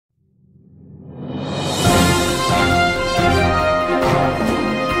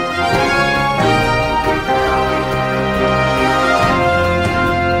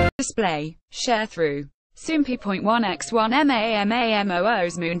Display. Sharethrough. Soompi.1x1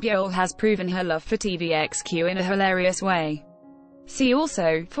 MAMAMOO's Moonbyul has proven her love for TVXQ in a hilarious way. See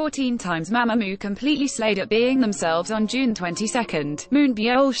also, 14 times MAMAMOO completely slayed at being themselves on June 22.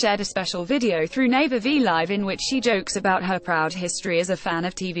 Moonbyul shared a special video through Naver V Live in which she jokes about her proud history as a fan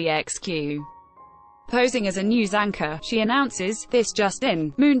of TVXQ. Posing as a news anchor, she announces, "This just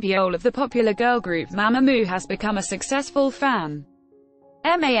in, Moonbyul of the popular girl group MAMAMOO has become a successful fan."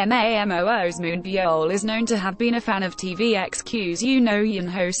 MAMAMOO's Moonbyul is known to have been a fan of TVXQ's You Know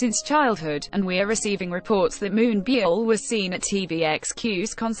Yunho since childhood, and we are receiving reports that Moonbyul was seen at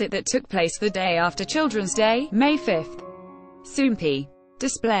TVXQ's concert that took place the day after Children's Day, May 5. Soompi.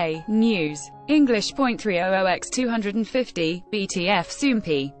 Display. News. English.300x250, BTF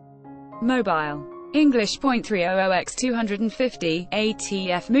Soompi. Mobile. English.300x250,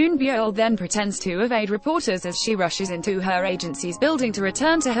 ATF Moonbyul then pretends to evade reporters as she rushes into her agency's building to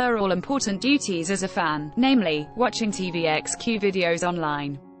return to her all-important duties as a fan, namely, watching TVXQ videos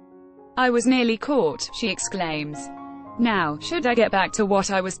online. "I was nearly caught," she exclaims. "Now, should I get back to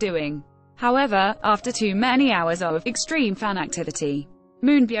what I was doing?" However, after too many hours of extreme fan activity,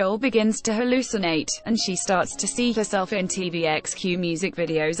 Moonbyul begins to hallucinate, and she starts to see herself in TVXQ music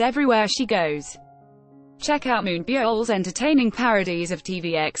videos everywhere she goes. Check out Moonbyul's entertaining parodies of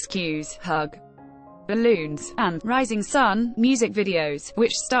TVXQ's Hug, Balloons, and Rising Sun music videos,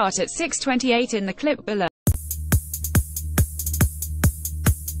 which start at 6:28 in the clip below.